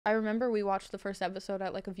I remember we watched the first episode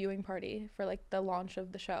at like a viewing party for like the launch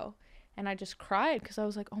of the show, and I just cried because I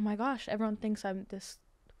was like, oh my gosh, everyone thinks I'm this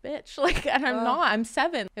bitch, like, and I'm not. I'm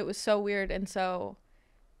 7. It was so weird. And so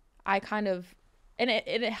I kind of, and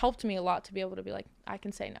it helped me a lot to be able to be like, I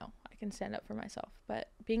can say no, I can stand up for myself. But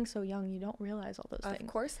being so young, you don't realize all those things. Of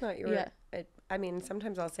course not. I mean,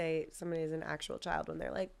 sometimes I'll say somebody is an actual child when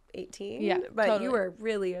they're like 18. Yeah, but totally. You were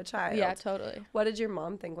really a child. Yeah, totally. What did your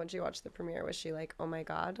mom think when she watched the premiere? Was she like, oh my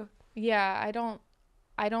God? Yeah,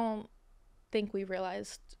 I don't think we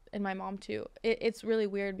realized, and my mom too. It's really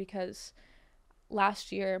weird because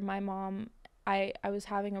last year my mom, I was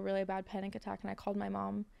having a really bad panic attack, and I called my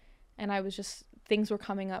mom, and I was just, things were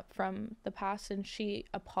coming up from the past, and she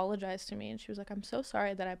apologized to me, and she was like, I'm so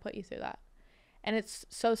sorry that I put you through that. And it's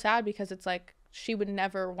so sad because it's like she would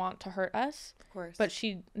never want to hurt us, of course, but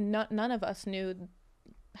none of us knew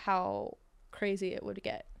how crazy it would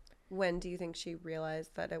get. When do you think she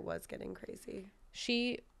realized that it was getting crazy?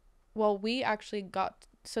 We actually got,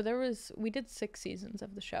 we did 6 seasons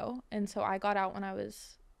of the show, and so I got out when I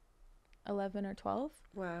was 11 or 12.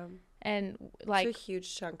 Wow. And like, it's a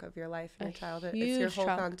huge chunk of your life and your childhood. It's your whole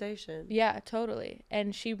foundation. Yeah, totally.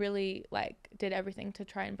 And she really like did everything to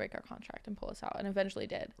try and break our contract and pull us out, and eventually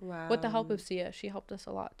did. Wow. With the help of Sia, she helped us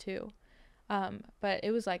a lot too. But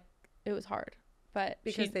it was hard. But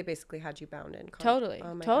because they basically had you bound in. Totally,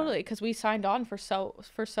 totally. Because we signed on for so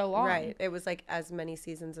long. Right. It was like as many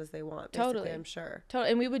seasons as they want. Totally, I'm sure. Totally.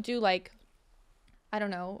 And we would do like, I don't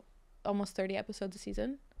know, almost 30 episodes a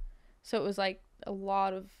season. So it was like a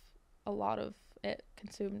lot of it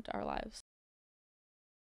consumed our lives.